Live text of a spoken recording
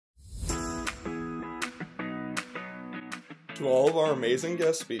to all of our amazing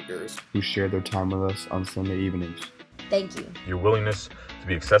guest speakers who shared their time with us on Sunday evenings. Thank you. Your willingness to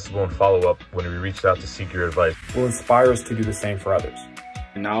be accessible and follow up when we reached out to seek your advice will inspire us to do the same for others.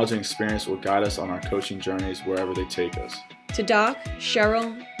 Your knowledge and experience will guide us on our coaching journeys wherever they take us. To Doc,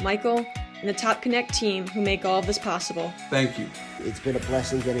 Cheryl, Michael, and the TopConnect team who make all of this possible. Thank you. It's been a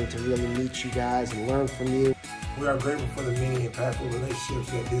blessing getting to really meet you guys and learn from you. We are grateful for the many impactful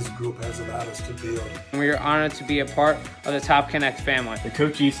relationships that this group has allowed us to build. We are honored to be a part of the TopConnect family. The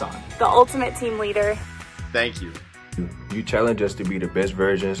Coach Ehsan, the ultimate team leader. Thank you. You challenge us to be the best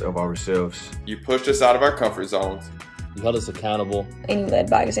versions of ourselves. You pushed us out of our comfort zones. You held us accountable. And you led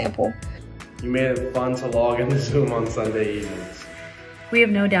by example. You made it fun to log into Zoom on Sunday evenings. We have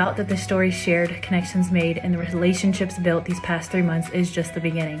no doubt that the stories shared, connections made, and the relationships built these past 3 months is just the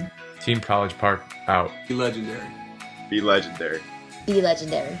beginning. Team College Park out. Be legendary. Be legendary. Be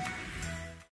legendary.